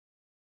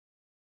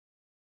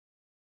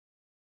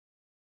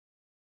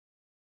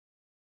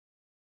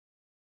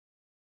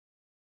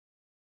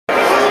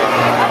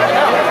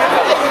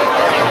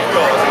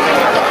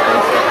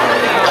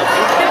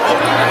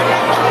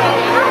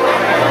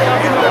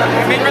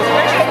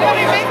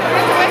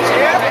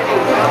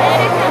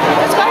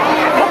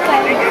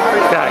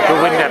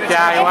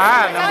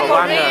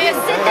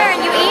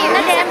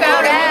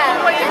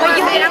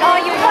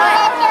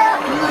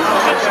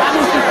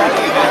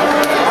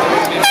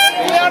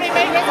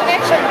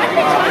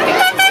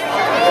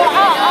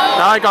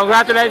Rồi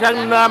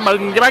congratulations,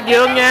 mừng cho bác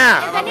Dương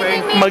nha.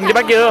 Mừng cho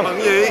bác Dương.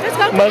 Mừng gì?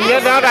 Mừng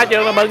với nó ra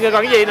trường là mừng rồi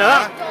còn cái gì nữa?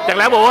 Chẳng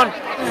lẽ buồn?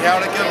 Giao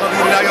đây kêu con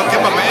đi ra vô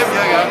kiếm mừng mẹ em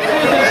chơi kìa.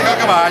 Đây có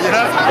cái bà gì đó.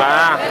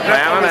 À,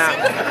 mẹ nó nè.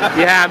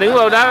 Chị Hà đứng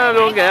luôn đó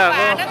luôn kìa.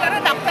 Nó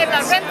đọc tên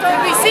là rental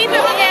receipt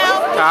nữa nha.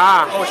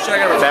 À,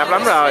 đẹp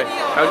lắm rồi.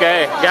 Ok,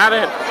 got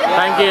it.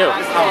 Thank you.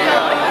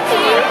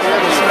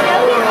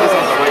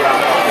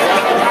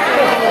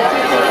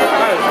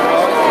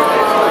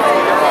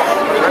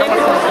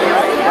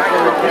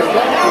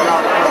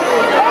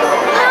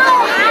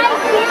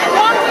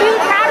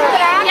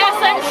 Yes,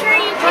 I'm sure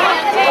you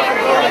can.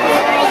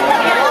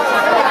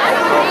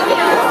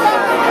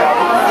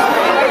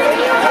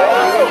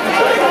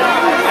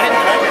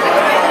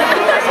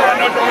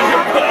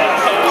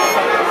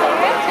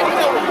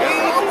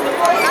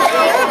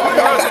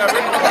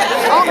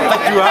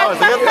 Like 2 hours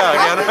to get there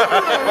again.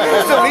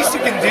 That's the least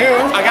you can do.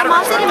 I gotta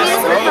return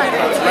this road.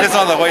 It's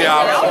on the way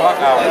out.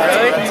 Walk out.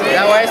 Really?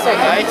 That way is so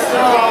nice.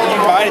 You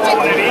can buy it to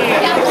put it in.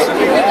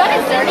 We got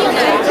it 30 on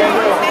that.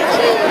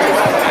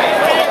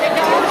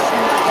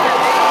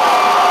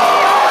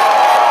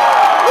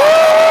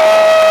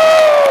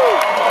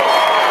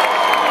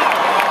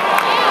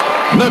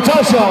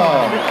 Natasha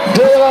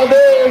De La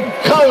De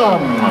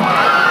Column,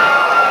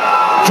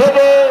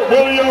 Trevor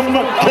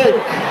William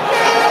Cake,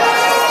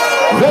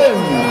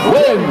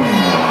 Win,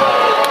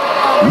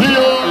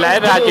 Lễ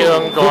ra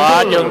trường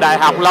của trường Đại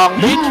học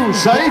Long Beach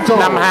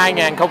năm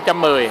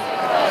 2010.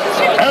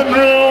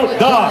 Andrew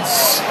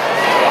Das,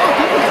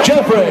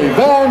 Jeffrey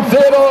Van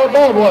Theodore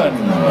Baldwin,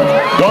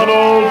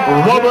 Donald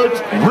Robert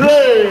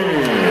Ray,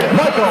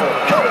 Michael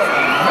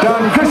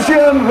Dan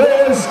Christian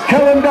Reyes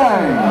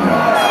Calendang,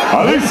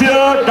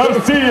 Alicia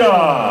Garcia,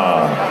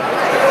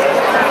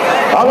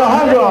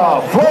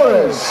 Alejandra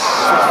Flores,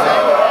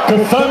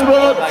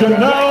 Cassandra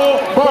Janelle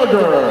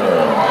Barger,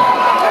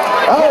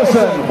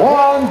 Allison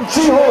Juan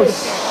Chihos,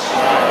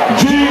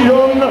 Ji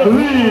Young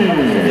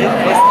Lee,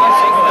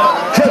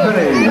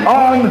 Tiffany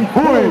An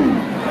Hui,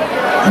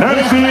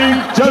 Nancy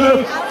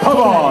Jennifer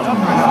Pavon,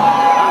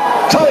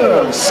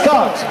 Tyler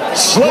Scott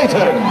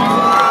Slayton,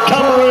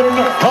 Cameron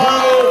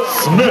Kyle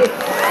Smith,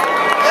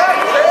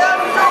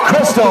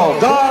 Crystal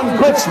Don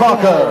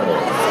Gritzmacher,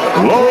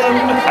 Lauren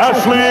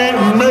Ashley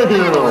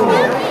Mayhew,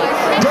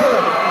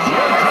 Derek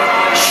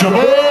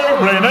Shabir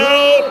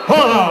Raynell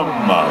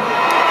Parham,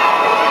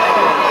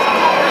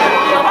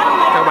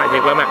 Các bạn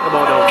thiệt là mặc cái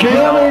bộ đồ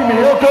Kiani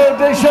Miyoko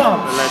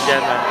Deschamps, lên trên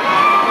này.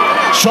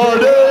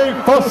 Sharday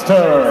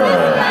Foster,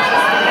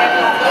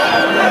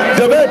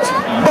 David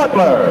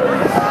Butler,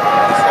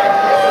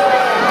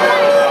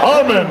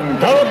 Armin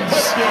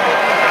Tubbs,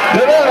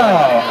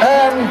 Danella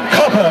Ann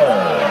Copper,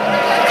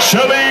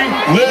 Shelley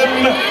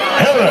Lynn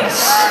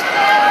Harris,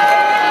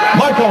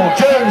 Michael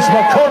James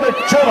McCormick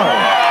Jr.,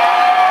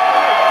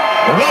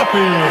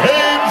 Rafi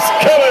Hayes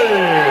Kelly,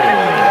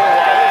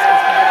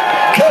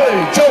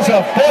 Kelly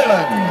Joseph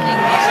Boylan,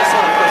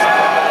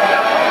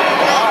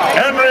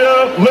 Andrea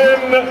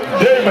Lynn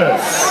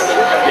Davis,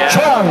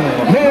 Chang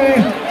Mi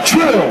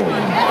Chiu,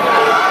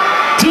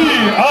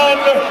 T.An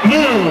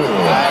Liu,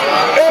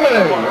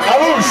 Emily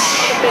Alush,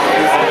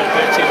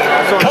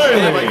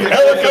 Kylie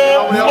Erica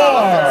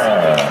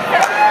Marr,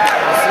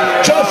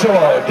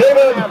 Joshua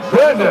David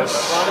Brandis,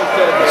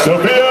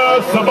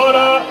 Sophia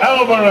Sabana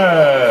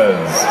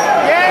Alvarez,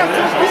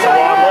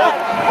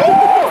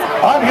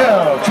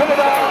 Angel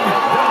Trinidad,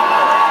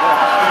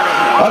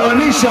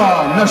 Alanisha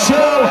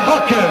Michelle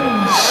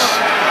Hawkins,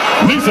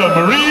 Lisa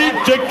Marie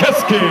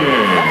Jakeski,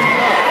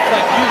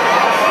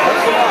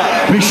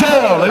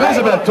 Michelle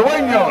Elizabeth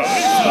Dueños,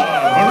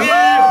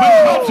 Marie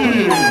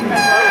McNulty,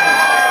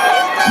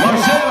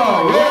 Marcela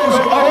Rose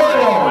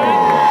Arroyo,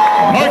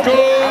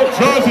 Michael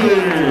Trazi,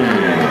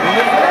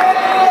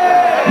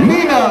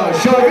 Nina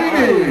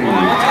Shavini,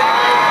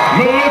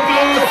 Melissa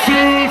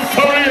Sue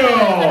Sorio,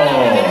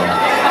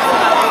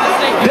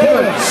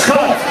 David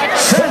Scott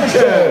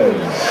Sanchez,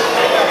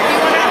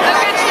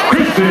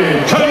 Christy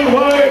Chen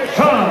Wai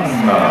Chan,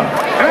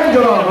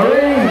 Angela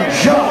Marie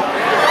Jacques,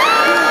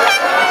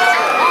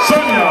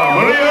 Sonia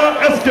Maria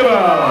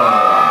Esquivel,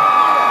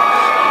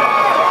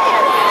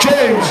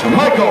 James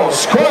Michael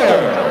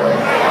Squire,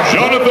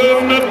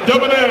 Jonathan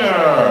Debonair,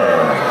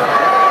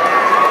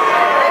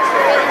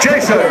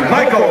 Jason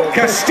Michael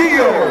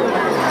Castillo,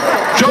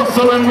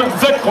 Jocelyn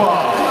Zekwa.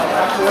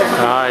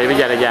 Rồi bây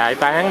giờ là giải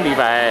tán đi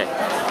về.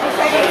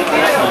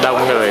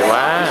 Đông người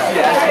quá.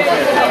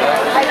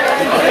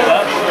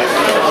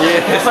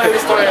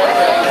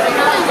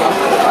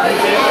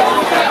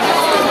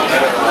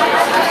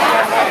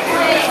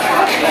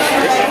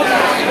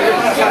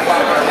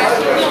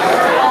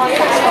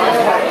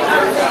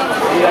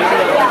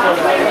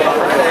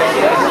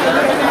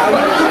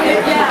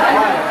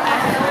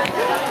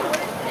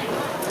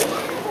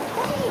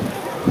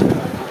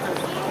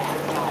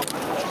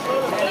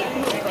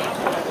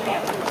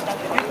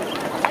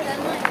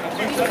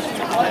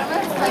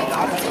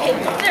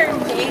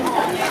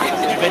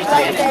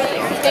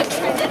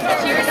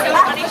 She was so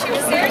funny. She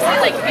was seriously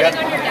like hitting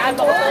on your dad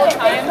the whole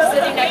time,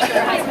 sitting next to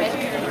her husband.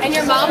 And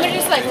your mom was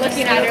just like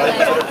looking at her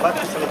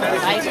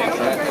like,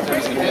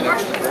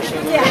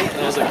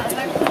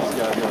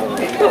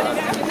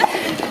 Yeah.